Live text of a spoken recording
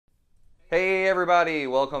everybody,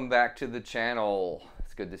 welcome back to the channel.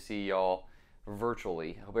 It's good to see y'all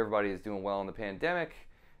virtually. Hope everybody is doing well in the pandemic.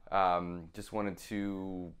 Just wanted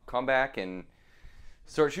to come back and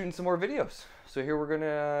start shooting some more videos. So here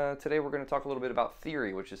today we're gonna talk a little bit about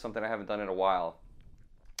theory, which is something I haven't done in a while.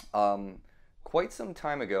 Quite some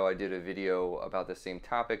time ago I did a video about the same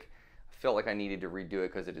topic. I felt like I needed to redo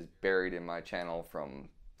it because it is buried in my channel from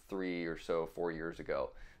 4 years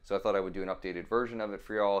ago. So I thought I would do an updated version of it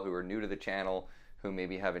for y'all who are new to the channel, who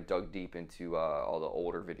maybe haven't dug deep into all the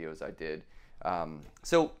older videos I did.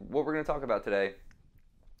 So what we're going to talk about today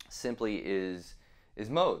simply is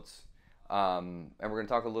modes. And we're going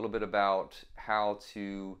to talk a little bit about how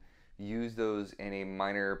to use those in a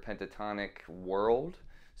minor pentatonic world,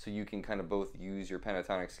 so you can kind of both use your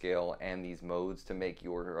pentatonic scale and these modes to make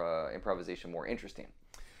your improvisation more interesting.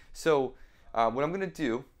 So what I'm going to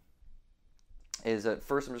do is at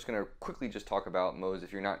first I'm just going to quickly just talk about modes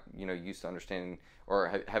if you're not used to understanding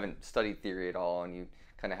or haven't studied theory at all and you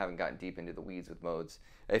kind of haven't gotten deep into the weeds with modes.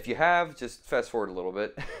 If you have, just fast forward a little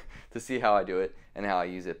bit to see how I do it and how I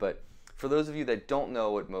use it. But for those of you that don't know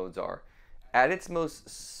what modes are, at its most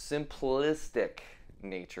simplistic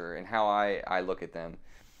nature and how I look at them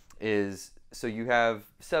is, so you have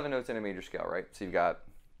 7 notes in a major scale, right? So you've got,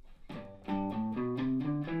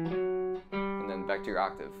 and then back to your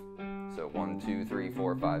octave. So 1, 2, 3,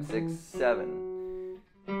 4, 5, 6, 7.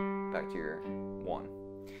 Back to your 1.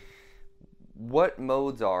 What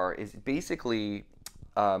modes are is basically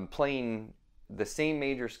playing the same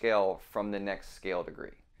major scale from the next scale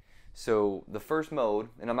degree. So the first mode,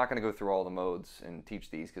 and I'm not going to go through all the modes and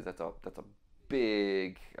teach these because that's a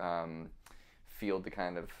big field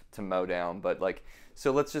to mow down. But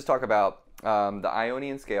so let's just talk about the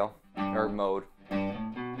Ionian scale or mode.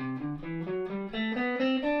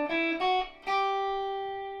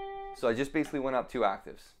 So I just basically went up 2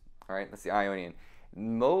 octaves. All right, that's the Ionian.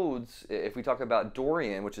 Modes, if we talk about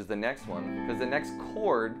Dorian, which is the next one, because the next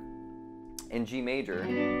chord in G major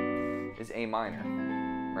is A minor,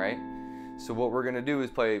 right? So what we're going to do is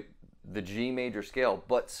play the G major scale,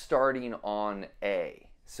 but starting on A.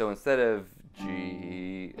 So instead of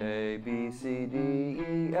G, A, B, C, D,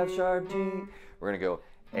 E, F sharp, G, we're going to go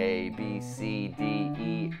A, B, C, D,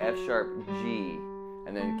 E, F sharp, G,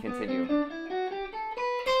 and then continue.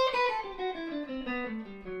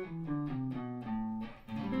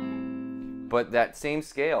 But that same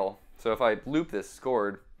scale, so if I loop this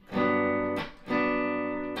chord, and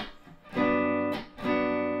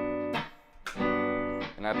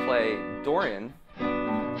I play Dorian,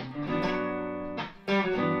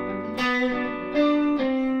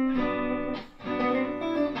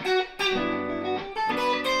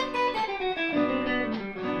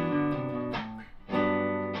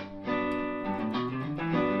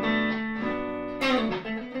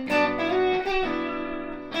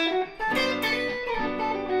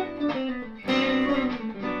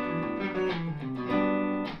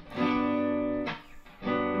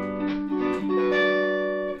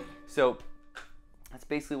 so that's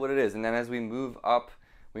basically what it is. And then as we move up,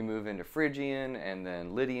 we move into Phrygian and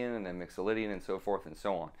then Lydian and then Mixolydian and so forth and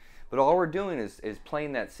so on. But all we're doing is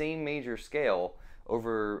playing that same major scale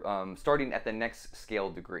over, starting at the next scale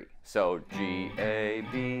degree. So G, A,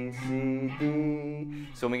 B, C, D.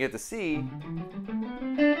 So when we get to C,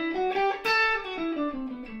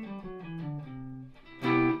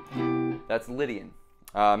 that's Lydian.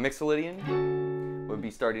 Mixolydian would be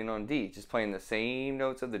starting on D, just playing the same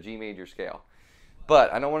notes of the G major scale.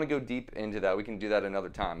 But I don't want to go deep into that. We can do that another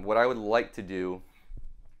time. What I would like to do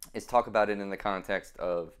is talk about it in the context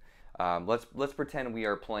of, let's pretend we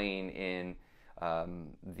are playing in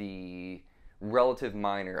the relative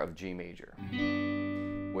minor of G major,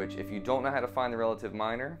 which if you don't know how to find the relative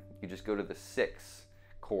minor, you just go to the 6th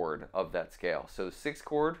chord of that scale. So the 6th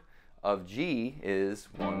chord of G is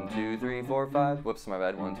 1, 2, 3, 4, 5. Whoops, my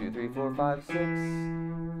bad. 1, 2, 3, 4, 5, 6.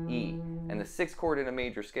 E. And the 6th chord in a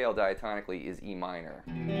major scale diatonically is E minor.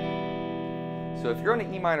 So if you're on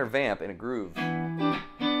an E minor vamp in a groove, if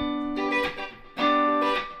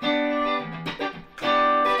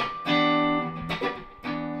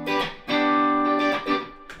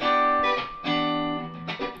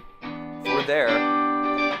we're there,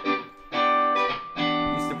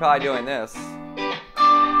 you're used to probably doing this.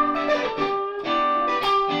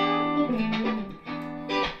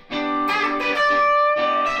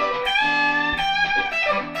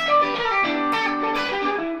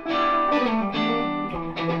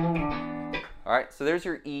 All right, so there's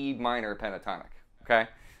your E minor pentatonic, okay?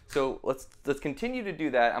 So let's continue to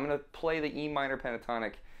do that. I'm going to play the E minor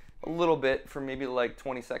pentatonic a little bit for maybe like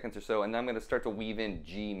 20 seconds or so, and then I'm going to start to weave in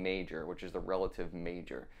G major, which is the relative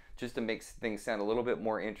major, just to make things sound a little bit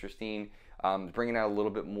more interesting, bringing out a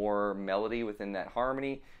little bit more melody within that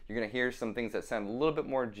harmony. You're going to hear some things that sound a little bit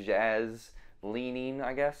more jazz leaning,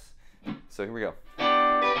 I guess. So here we go.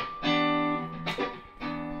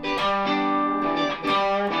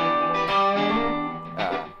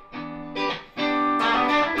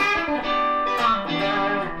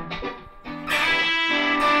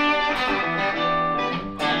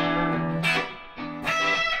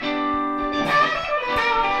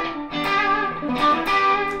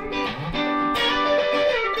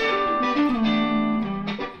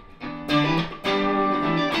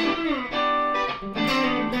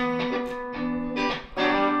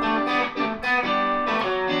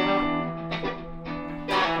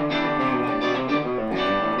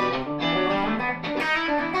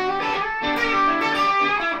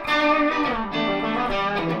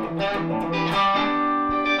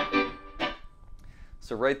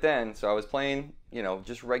 So right then, so I was playing, you know,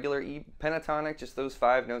 just regular E pentatonic, just those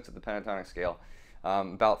 5 notes of the pentatonic scale.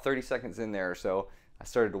 About 30 seconds in there or so, I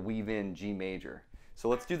started to weave in G major. So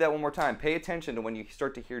let's do that one more time. Pay attention to when you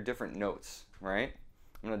start to hear different notes, right?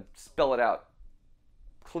 I'm going to spell it out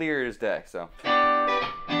clear as day. So.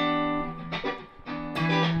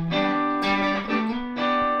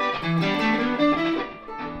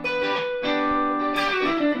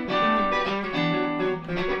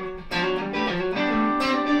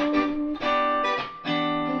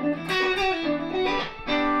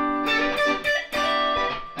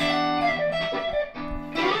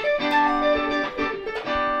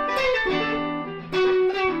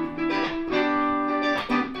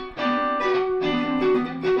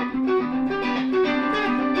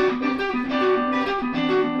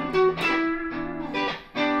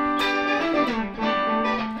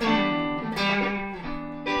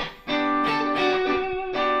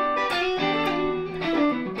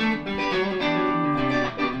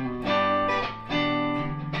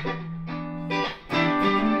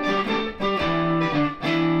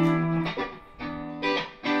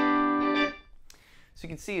 So you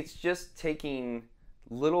can see it's just taking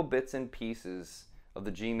little bits and pieces of the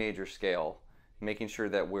G major scale, making sure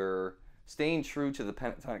that we're staying true to the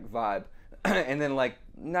pentatonic vibe, and then like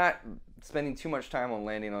not spending too much time on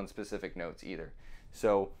landing on specific notes either.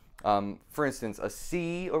 So for instance, a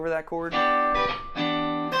C over that chord.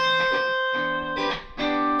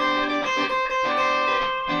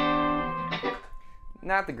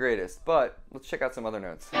 Not the greatest, but let's check out some other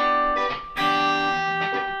notes. There's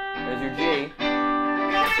your G.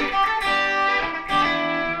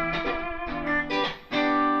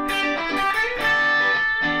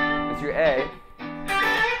 There's your A.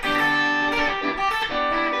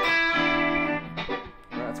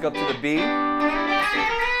 Right, let's go up to the B.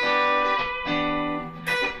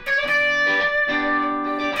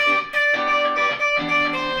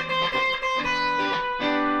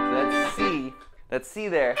 So that's C. That's C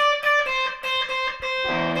there.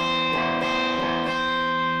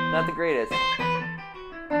 Not the greatest.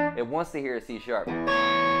 It wants to hear a C sharp.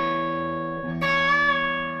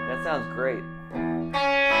 That sounds great.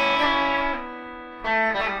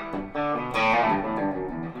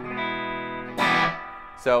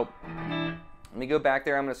 So let me go back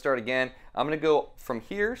there. I'm going to start again. I'm going to go from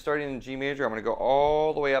here, starting in G major. I'm going to go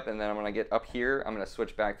all the way up, and then I'm going to get up here. I'm going to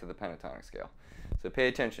switch back to the pentatonic scale. So pay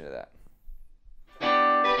attention to that.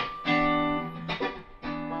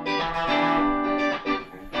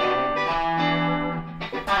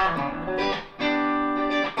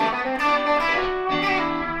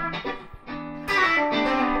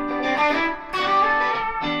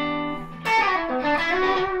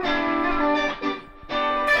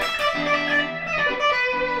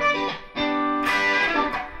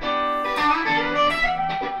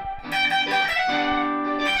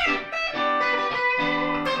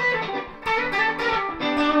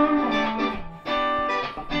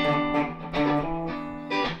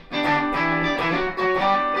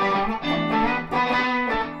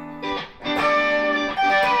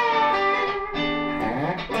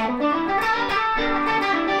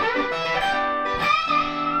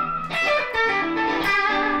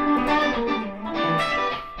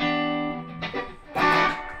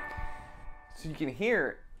 So you can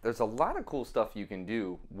hear there's a lot of cool stuff you can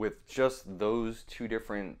do with just those 2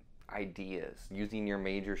 different ideas, using your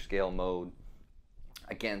major scale mode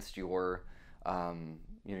against your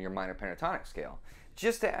your minor pentatonic scale,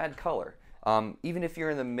 just to add color. Even if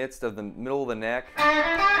you're in the midst of the middle of the neck,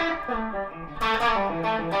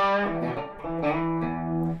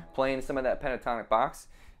 playing some of that pentatonic box,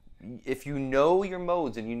 if you know your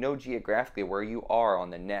modes and you know geographically where you are on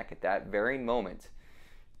the neck at that very moment,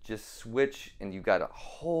 just switch and you've got a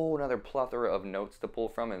whole other plethora of notes to pull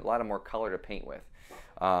from and a lot of more color to paint with.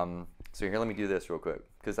 So here, let me do this real quick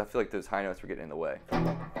because I feel like those high notes were getting in the way.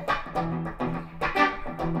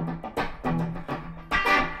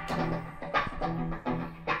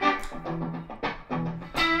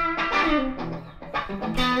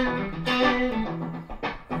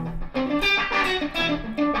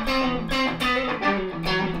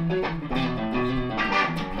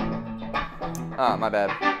 Ah, my bad.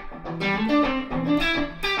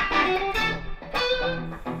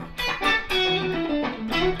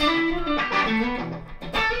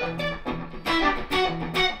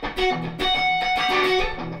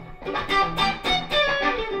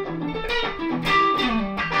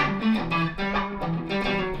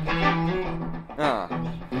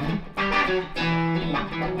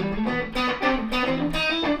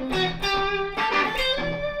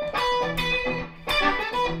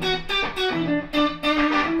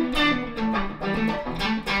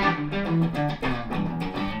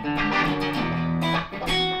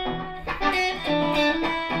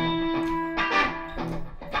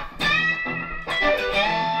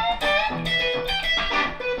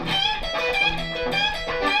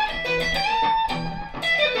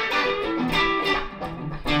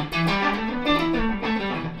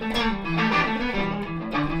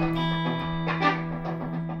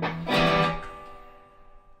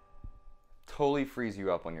 Totally frees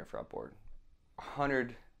you up on your fretboard,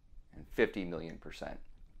 150 million%.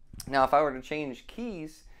 Now, if I were to change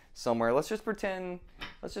keys somewhere, let's just pretend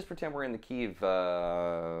we're in the key of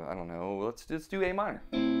I don't know. Let's do A minor.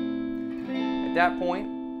 At that point,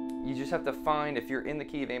 you just have to find, if you're in the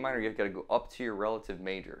key of A minor, you've got to go up to your relative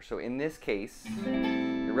major. So in this case,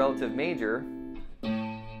 your relative major,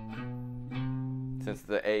 since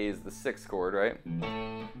the A is the 6th chord, right,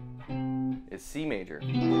 is C major.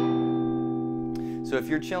 So if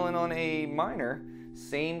you're chilling on A minor,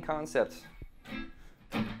 same concept.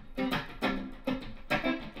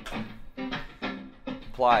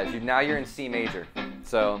 Applies. Now you're in C major.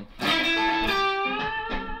 So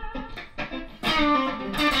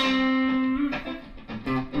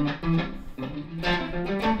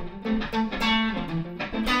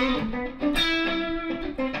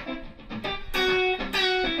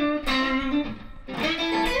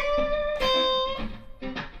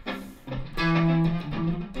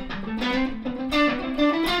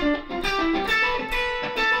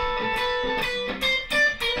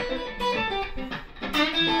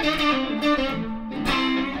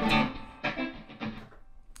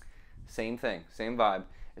same thing, same vibe.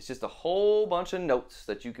 It's just a whole bunch of notes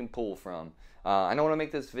that you can pull from. I don't want to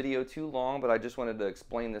make this video too long, but I just wanted to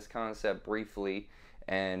explain this concept briefly.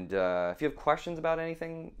 And if you have questions about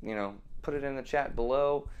anything, you know, put it in the chat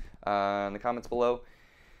below, in the comments below.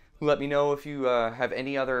 Let me know if you have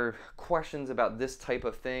any other questions about this type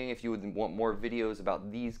of thing, if you would want more videos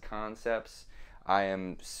about these concepts. I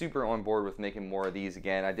am super on board with making more of these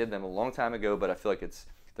again. I did them a long time ago, but I feel like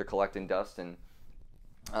they're collecting dust, and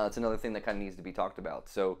it's another thing that kind of needs to be talked about.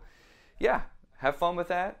 So yeah, have fun with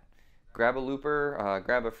that. Grab a looper,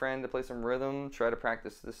 grab a friend to play some rhythm, try to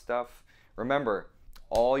practice this stuff. Remember,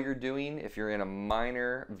 all you're doing, if you're in a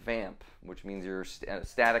minor vamp, which means you're at a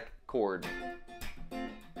static chord,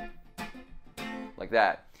 like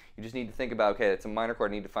that, you just need to think about, okay, it's a minor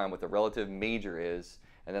chord, I need to find what the relative major is,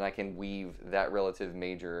 and then I can weave that relative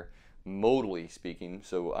major modally speaking,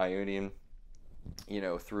 so Ionian, you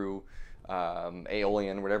know, through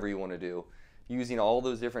Aeolian, whatever you want to do, using all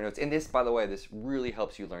those different notes. And this, by the way, this really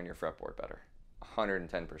helps you learn your fretboard better,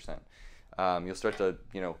 110%. You'll start to,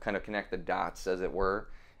 you know, kind of connect the dots, as it were,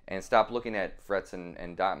 and stop looking at frets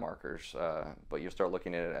and dot markers, but you'll start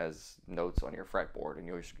looking at it as notes on your fretboard, and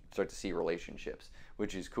you'll start to see relationships,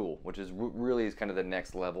 which is cool, which is really is kind of the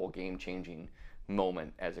next level game-changing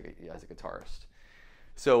moment as a guitarist.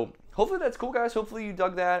 So hopefully that's cool, guys. Hopefully you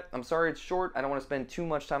dug that. I'm sorry it's short. I don't want to spend too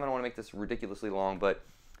much time. I don't want to make this ridiculously long, but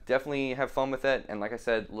definitely have fun with it. And like I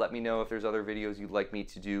said, let me know if there's other videos you'd like me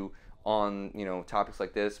to do on, you know, topics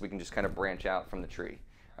like this. We can just kind of branch out from the tree.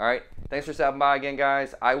 All right. Thanks for stopping by again,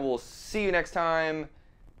 guys. I will see you next time.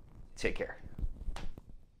 Take care.